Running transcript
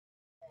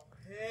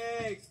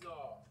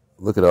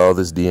Look at all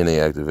this DNA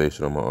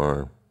activation on my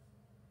arm.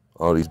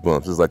 All these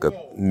bumps. There's like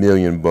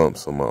 1,000,000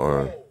 bumps on my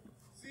arm.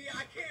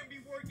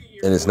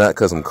 And it's not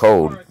because I'm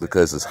cold,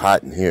 because it's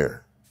hot in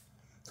here.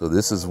 So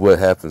this is what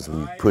happens when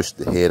you push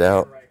the head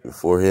out, your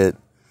forehead.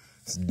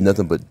 It's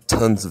nothing but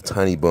tons of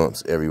tiny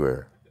bumps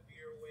everywhere.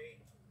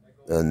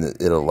 And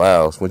it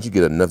allows, once you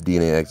get enough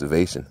DNA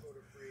activation,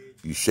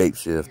 you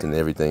shapeshift and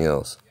everything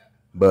else.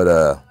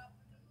 But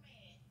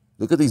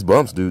look at these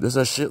bumps, dude. There's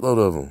a shitload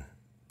of them.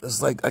 It's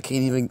like, I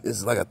can't even,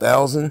 it's like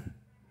 1,000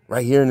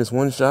 right here in this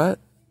one shot.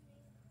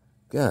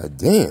 God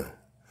damn.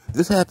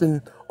 This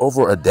happened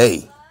over a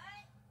day.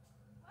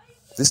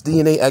 This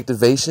DNA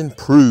activation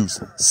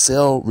proves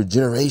cell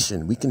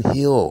regeneration. We can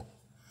heal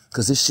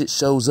because this shit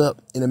shows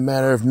up in a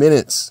matter of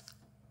minutes.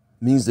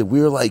 Means that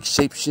we're like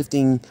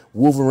shape-shifting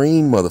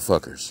Wolverine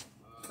motherfuckers.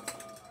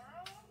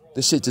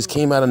 This shit just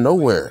came out of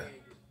nowhere.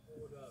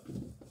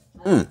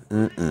 Look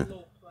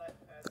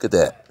at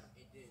that.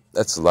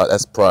 That's a lot.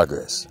 That's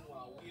progress.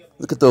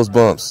 Look at those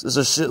bumps. There's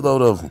a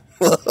shitload of them.